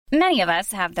Many of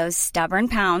us have those stubborn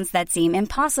pounds that seem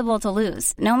impossible to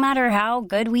lose, no matter how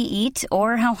good we eat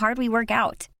or how hard we work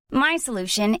out. My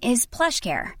solution is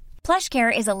PlushCare.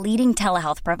 PlushCare is a leading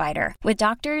telehealth provider with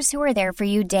doctors who are there for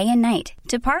you day and night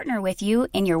to partner with you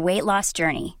in your weight loss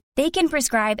journey. They can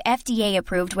prescribe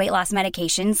FDA-approved weight loss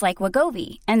medications like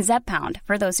Wegovy and Zepbound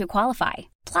for those who qualify.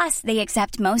 Plus, they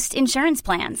accept most insurance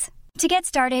plans. To get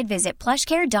started, visit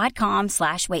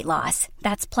plushcare.com/weightloss.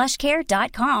 That's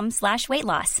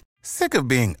plushcare.com/weightloss. Sick of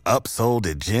being upsold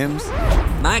at gyms?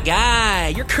 My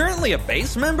guy, you're currently a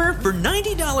base member? For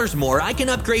 $90 more, I can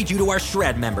upgrade you to our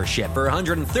Shred membership. For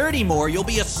 $130 more, you'll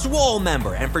be a Swole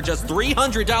member. And for just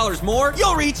 $300 more,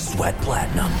 you'll reach Sweat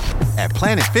Platinum. At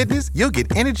Planet Fitness, you'll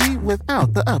get energy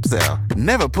without the upsell.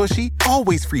 Never pushy,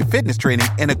 always free fitness training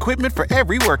and equipment for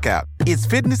every workout. It's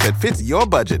fitness that fits your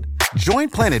budget. Join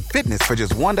Planet Fitness for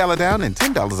just $1 down and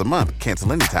 $10 a month.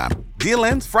 Cancel anytime. Deal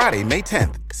ends Friday, May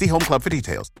 10th. See Home Club for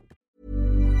details.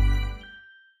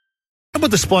 How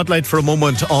about the spotlight for a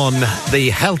moment on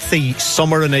the Healthy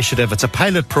Summer Initiative? It's a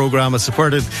pilot programme. It's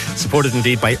supported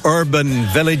indeed by Urban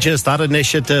Villages, that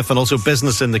initiative, and also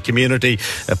business in the community,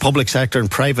 public sector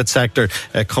and private sector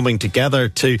coming together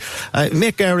to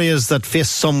make areas that face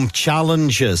some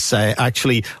challenges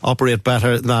actually operate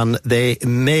better than they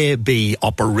may be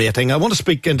operating. I want to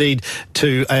speak indeed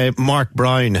to Mark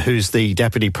Brown, who's the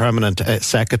Deputy Permanent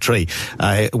Secretary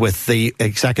with the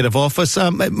Executive Office.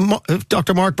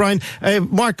 Dr. Mark Brown,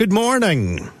 Mark, good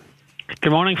morning.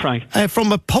 Good morning, Frank.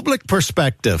 From a public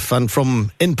perspective and from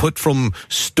input from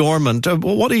Stormont,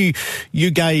 what are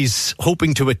you guys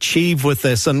hoping to achieve with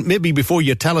this? And maybe before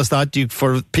you tell us that,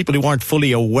 for people who aren't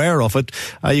fully aware of it,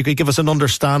 you could give us an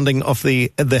understanding of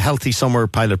the Healthy Summer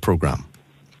pilot programme.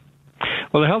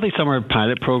 Well, the Healthy Summer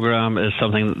pilot programme is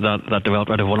something that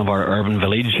developed out of one of our urban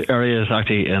village areas,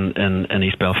 actually in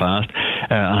East Belfast,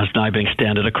 and is now being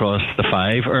extended across the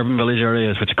 5 urban village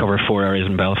areas, which cover 4 areas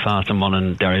in Belfast and 1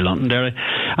 in Derry, Londonderry.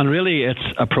 And really, it's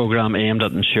a programme aimed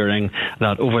at ensuring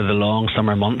that over the long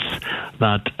summer months,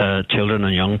 that children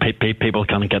and young people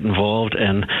can get involved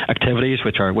in activities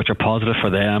which are positive for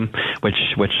them, which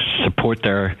support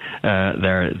their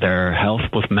health,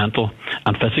 both mental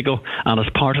and physical. And as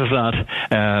part of that,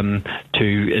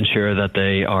 to ensure that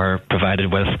they are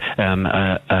provided with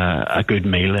a good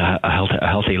meal, a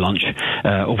healthy lunch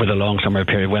over the long summer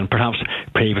period, when perhaps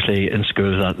previously in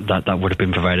schools that would have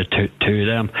been provided to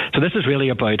them. So this is really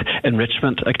about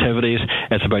enrichment activities.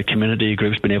 It's about community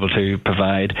groups being able to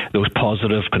provide those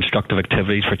positive, constructive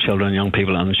activities for children and young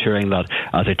people, and ensuring that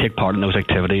as they take part in those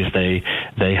activities, they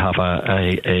have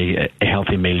a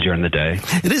healthy meal during the day.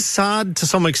 It is sad to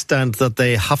some extent that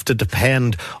they have to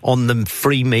depend on the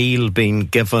free meal being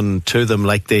given to them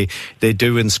like they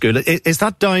do in school. Is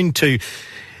that down to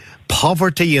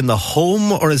poverty in the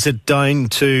home, or is it down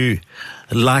to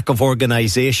lack of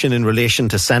organisation in relation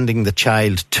to sending the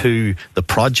child to the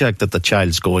project that the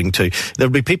child's going to?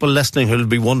 There'll be people listening who'll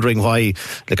be wondering why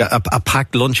a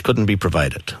packed lunch couldn't be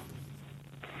provided.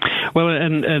 Well,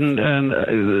 and over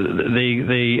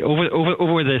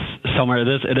this summer,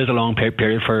 it is a long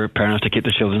period for parents to keep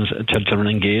the children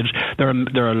engaged.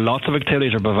 There are lots of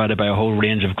activities that are provided by a whole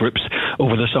range of groups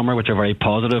over the summer, which are very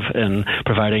positive in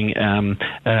providing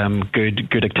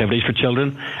good activities for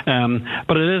children.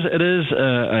 But it is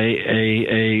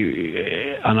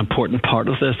an important part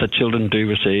of this that children do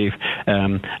receive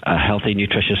a healthy,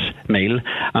 nutritious meal,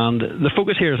 and the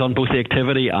focus here is on both the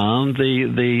activity and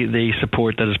the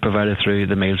support that is provided through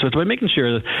the meal. So it's about making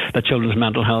sure that children's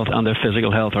mental health and their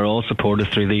physical health are all supported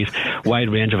through these wide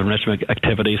range of enrichment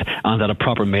activities, and that a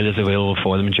proper meal is available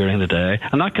for them during the day.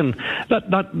 And that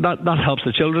helps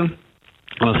the children,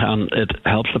 and it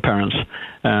helps the parents.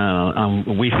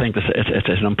 And we think it's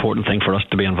an important thing for us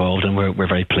to be involved in. We're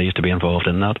very pleased to be involved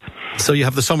in that. So you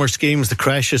have the summer schemes, the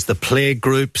creches, the play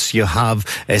groups. You have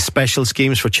special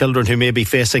schemes for children who may be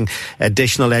facing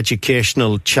additional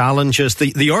educational challenges.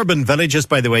 The urban villages,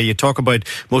 by the way, you talk about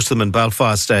most of them in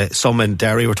Belfast, some in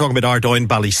Derry. We're talking about Ardoyne,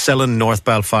 Ballysillin, North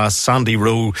Belfast, Sandy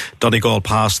Row, Donegal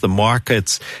Pass, the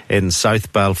markets in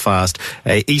South Belfast,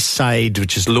 East Side,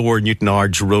 which is Lower Newton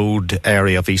Ards Road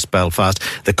area of East Belfast,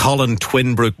 the Colin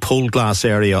Twinbrook Poleglass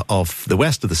area of the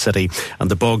west of the city, and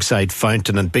the Bogside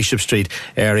Fountain and Bishop Street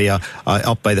area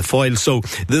up by the Foyle. So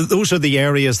those are the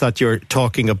areas that you're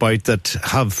talking about that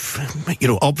have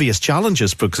obvious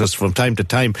challenges, because from time to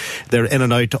time they're in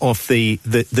and out of the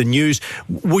news.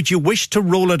 Would you wish to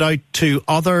roll it out to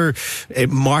other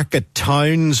market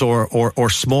towns or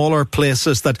smaller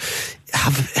places that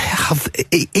have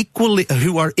equally,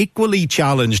 who are equally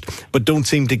challenged but don't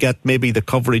seem to get maybe the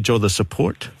coverage or the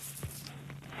support?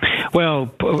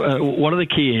 Well, one of the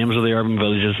key aims of the Urban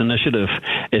Villages Initiative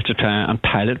is to try and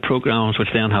pilot programs which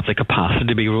then have the capacity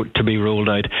to be rolled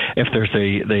out if there's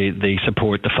the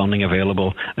support, the funding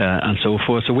available, and so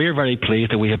forth. So we're very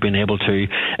pleased that we have been able to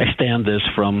extend this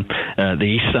from the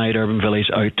East Side Urban Village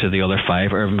out to the other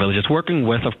 5 urban villages, working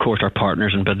with, of course, our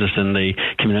partners in business in the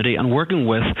community, and working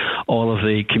with all of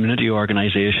the community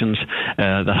organisations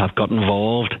that have got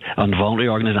involved, and voluntary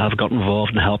organisations that have got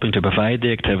involved in helping to provide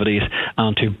the activities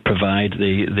and to provide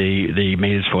the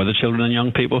meals for the children and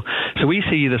young people. So we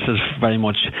see this as very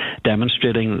much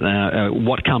demonstrating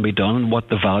what can be done, what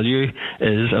the value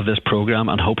is of this programme,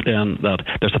 and hope then that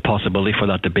there's a possibility for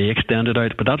that to be extended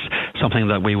out. But that's something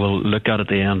that we will look at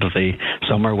the end of the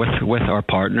summer with our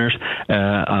partners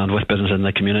and with business in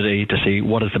the community to see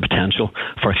what is the potential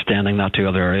for extending that to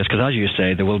other areas. Because as you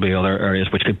say, there will be other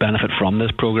areas which could benefit from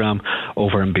this programme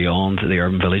over and beyond the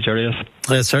urban village areas.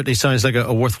 It certainly sounds like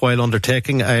a worthwhile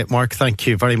undertaking. Mark, thank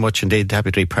you very much indeed.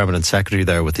 Deputy Permanent Secretary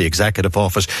there with the Executive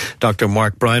Office, Dr.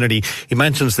 Mark Brown. And he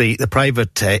mentions the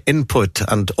private input,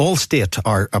 and Allstate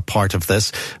are a part of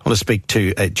this. I want to speak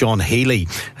to John Healy,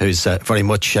 who's very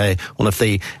much one of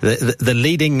the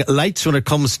leading lights when it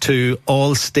comes to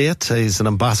Allstate. He's an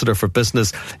ambassador for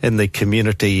business in the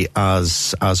community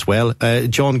as well.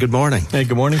 John, good morning. Hey,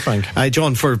 good morning, Frank.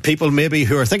 John, for people maybe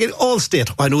who are thinking,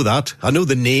 Allstate, I know that. I know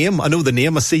the name.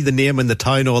 I see the name in the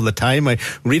town all the time. I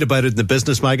read about it in the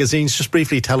business magazines. Just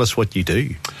briefly tell us what you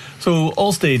do. So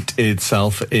Allstate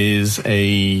itself is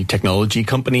a technology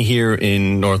company here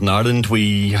in Northern Ireland.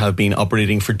 We have been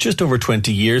operating for just over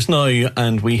 20 years now,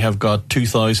 and we have got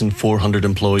 2,400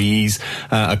 employees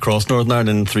across Northern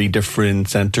Ireland, 3 different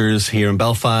centres here in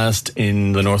Belfast,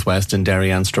 in the northwest, in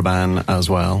Derry and Strabane as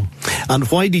well. And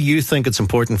why do you think it's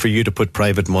important for you to put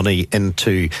private money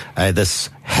into this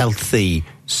healthy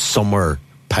summer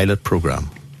pilot programme?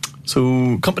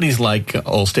 So companies like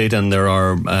Allstate, and there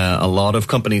are a lot of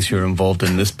companies who are involved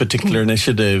in this particular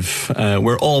initiative,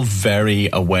 we're all very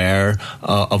aware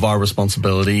of our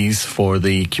responsibilities for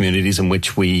the communities in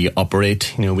which we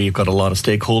operate. You know, we've got a lot of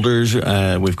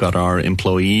stakeholders, we've got our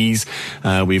employees,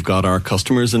 we've got our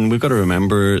customers, and we've got to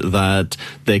remember that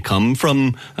they come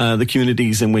from the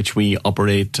communities in which we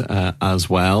operate as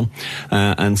well.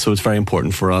 And so it's very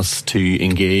important for us to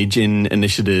engage in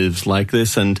initiatives like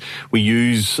this, and we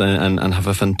use and have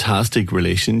a fantastic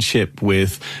relationship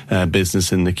with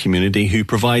business in the community who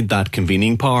provide that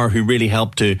convening power, who really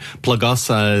help to plug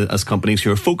us as companies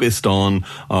who are focused on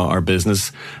our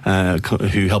business,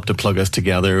 who help to plug us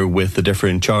together with the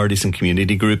different charities and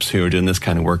community groups who are doing this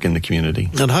kind of work in the community.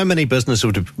 And how many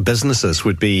businesses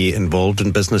would be involved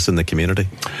in business in the community?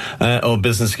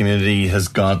 Business community has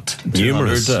got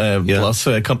numerous plus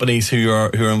companies who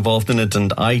are involved in it,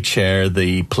 and I chair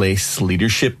the Place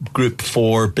Leadership Group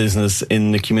for business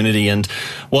in the community. And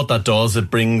what that does,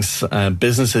 it brings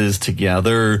businesses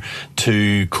together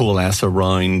to coalesce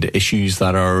around issues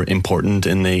that are important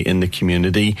in the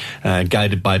community,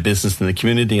 guided by business in the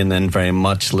community, and then very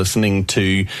much listening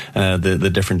to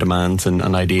the different demands and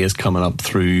ideas coming up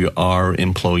through our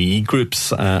employee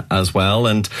groups as well.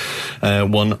 And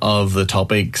one of the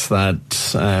topics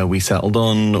that we settled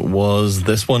on was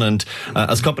this one. And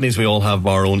as companies, we all have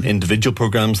our own individual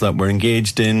programs that we're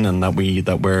engaged in and that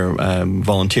we're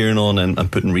volunteering on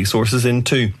and putting resources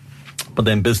into. But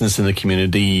then business in the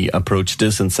community approached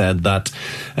us and said that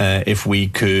if we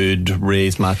could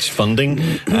raise match funding of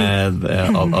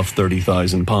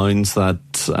 £30,000, that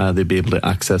they'd be able to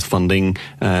access funding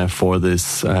for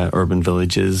this Urban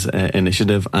Villages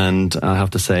initiative. And I have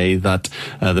to say that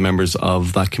the members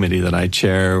of that committee that I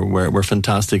chair were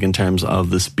fantastic in terms of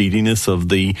the speediness of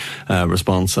the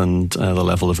response and the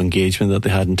level of engagement that they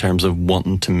had in terms of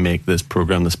wanting to make this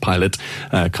programme, this pilot,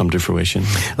 come to fruition.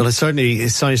 Well, it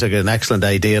sounds like an excellent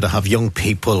idea to have young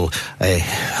people,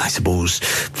 I suppose,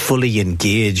 fully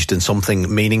engaged in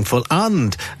something meaningful,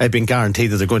 and being guaranteed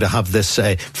that they're going to have this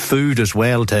food as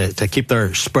well to keep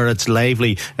their spirits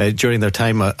lively during their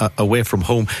time away from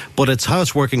home. But it's how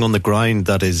it's working on the ground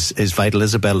that is vital.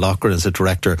 Isabel Lochran is a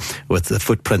director with the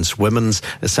Footprints Women's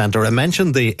Centre. I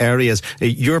mentioned the areas.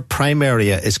 Your prime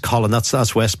area is Colin.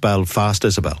 That's West Belfast,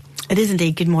 Isabel. It is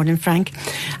indeed. Good morning, Frank.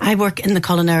 I work in the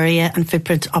Cullen area, and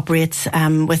Footprint operates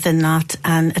within that,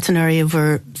 and it's an area of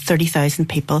over 30,000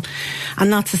 people,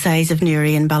 and that's the size of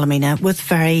Newry and Ballymena, with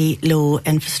very low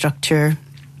infrastructure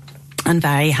and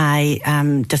very high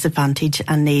disadvantage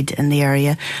and need in the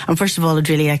area. And first of all, I'd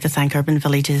really like to thank Urban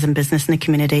Villages and Business in the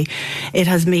Community. It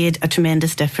has made a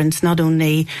tremendous difference, not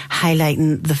only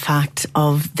highlighting the fact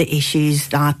of the issues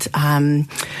that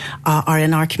are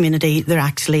in our community, they're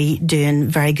actually doing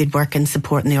very good work in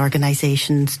supporting the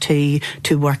organisations to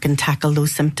work and tackle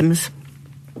those symptoms.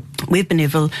 We've been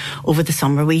able, over the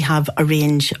summer, we have a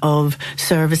range of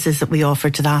services that we offer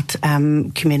to that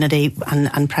community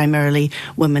and primarily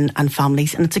women and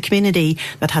families. And it's a community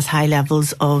that has high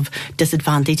levels of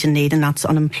disadvantage and need, and that's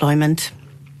unemployment,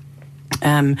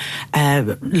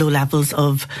 low levels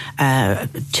of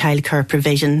childcare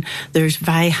provision. There's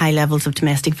very high levels of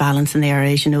domestic violence in the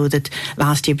area. As you know, that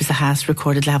last year was the highest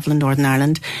recorded level in Northern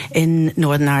Ireland. In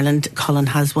Northern Ireland, Cullen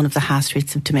has one of the highest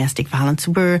rates of domestic violence.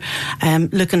 We're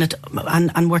looking at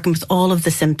and working with all of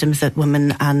the symptoms that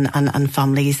women and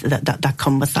families that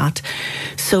come with that.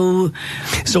 So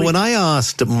when I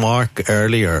asked Mark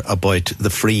earlier about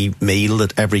the free meal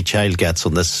that every child gets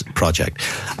on this project,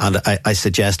 and I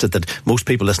suggested that most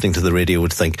people listening to the radio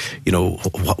would think,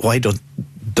 why don't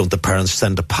the parents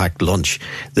send a packed lunch?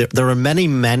 There are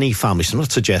many families, I'm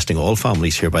not suggesting all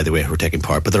families here, by the way, who are taking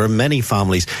part, but there are many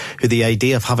families who the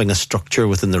idea of having a structure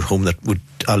within their home that would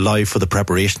allow for the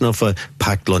preparation of a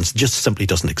packed lunch just simply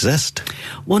doesn't exist.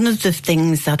 One of the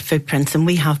things that Footprints, and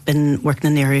we have been working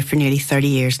in the area for nearly 30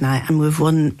 years now, and we've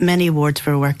won many awards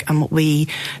for our work, and what we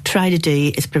try to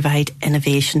do is provide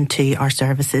innovation to our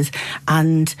services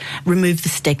and remove the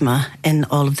stigma in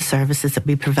all of the services that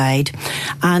we provide.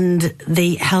 And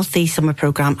the Healthy Summer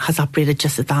Programme has operated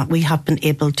just at that. We have been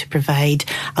able to provide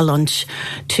a lunch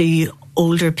to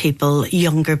older people,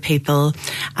 younger people,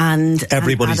 and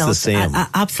everybody's adults, the same.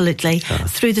 Absolutely.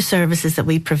 Through the services that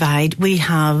we provide, we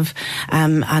have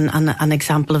an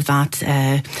example of that.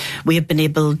 We have been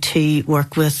able to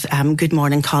work with Good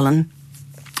Morning Colin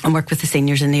and work with the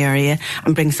seniors in the area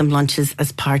and bring some lunches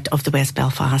as part of the West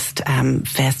Belfast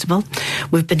Festival.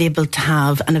 We've been able to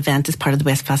have an event as part of the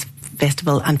West Belfast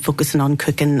Festival and focusing on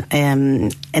cooking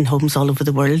in homes all over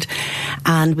the world.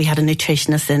 And we had a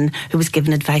nutritionist in who was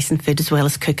giving advice on food as well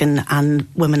as cooking, and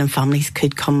women and families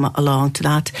could come along to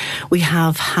that. We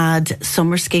have had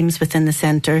summer schemes within the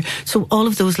centre. So all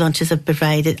of those lunches have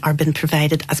been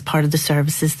provided as part of the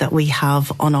services that we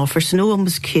have on offer. So no one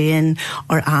was queuing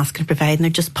or asking, providing. They're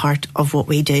just part of what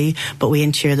we do, but we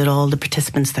ensure that all the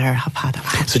participants there have had it.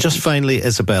 So just finally,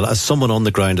 Isabel, as someone on the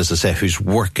ground, as I say, who's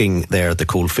working there at the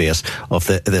coalface of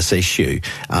this issue,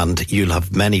 and you'll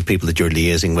have many people that you're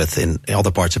liaising with in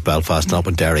other parts of Belfast and up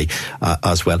in Derry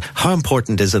as well. How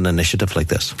important is an initiative like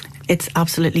this? It's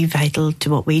absolutely vital to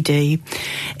what we do.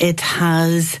 It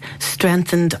has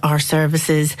strengthened our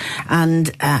services, and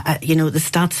the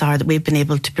stats are that we've been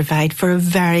able to provide for a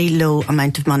very low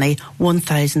amount of money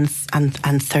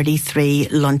 1,033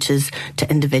 lunches to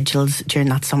individuals during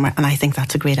that summer, and I think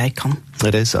that's a great outcome.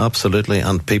 It is, absolutely,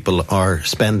 and people are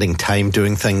spending time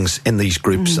doing things in these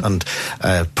groups and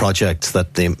projects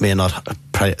that they may not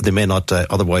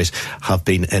otherwise have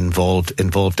been involved in.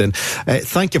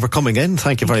 Thank you for coming in.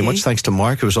 Thank you very much. Thanks to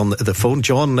Mark, who was on the phone.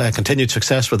 John, continued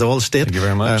success with Allstate. Thank you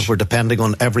very much. We're depending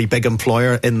on every big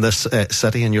employer in this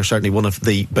city, and you're certainly one of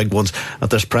the big ones at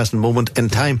this present moment in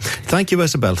time. Thank you,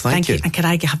 Isabel. Thank you. And can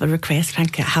I have a request,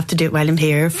 Frank? I have to do it while I'm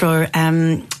here. For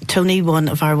Tony, one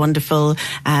of our wonderful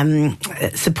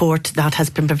support that has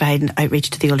been providing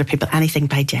outreach to the older people, anything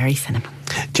by Jerry Cinnamon.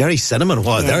 Jerry Cinnamon,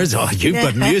 wow, you've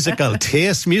got musical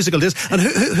taste. And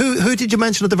who did you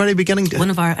mention at the very beginning?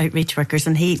 One of our outreach workers,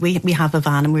 and we have a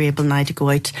van, and we're able now to go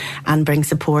out and bring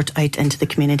support out into the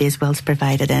community as well as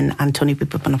provide it in, and Tony would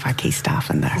put one of our key staff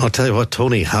in there. I'll tell you what,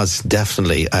 Tony has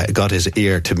definitely got his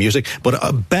ear to music, but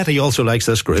I bet he also likes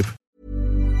this group.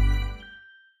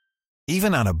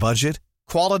 Even on a budget,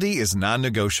 quality is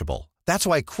non-negotiable. That's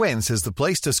why Quince is the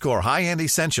place to score high-end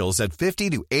essentials at 50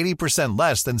 to 80%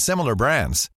 less than similar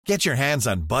brands. Get your hands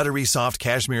on buttery soft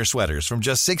cashmere sweaters from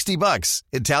just $60,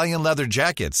 Italian leather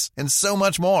jackets, and so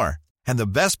much more. And the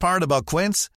best part about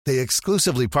Quince, they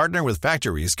exclusively partner with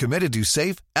factories committed to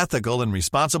safe, ethical, and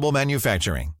responsible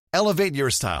manufacturing. Elevate your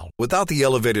style without the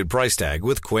elevated price tag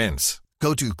with Quince.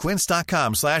 Go to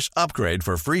quince.com/upgrade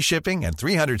for free shipping and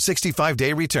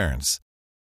 365-day returns.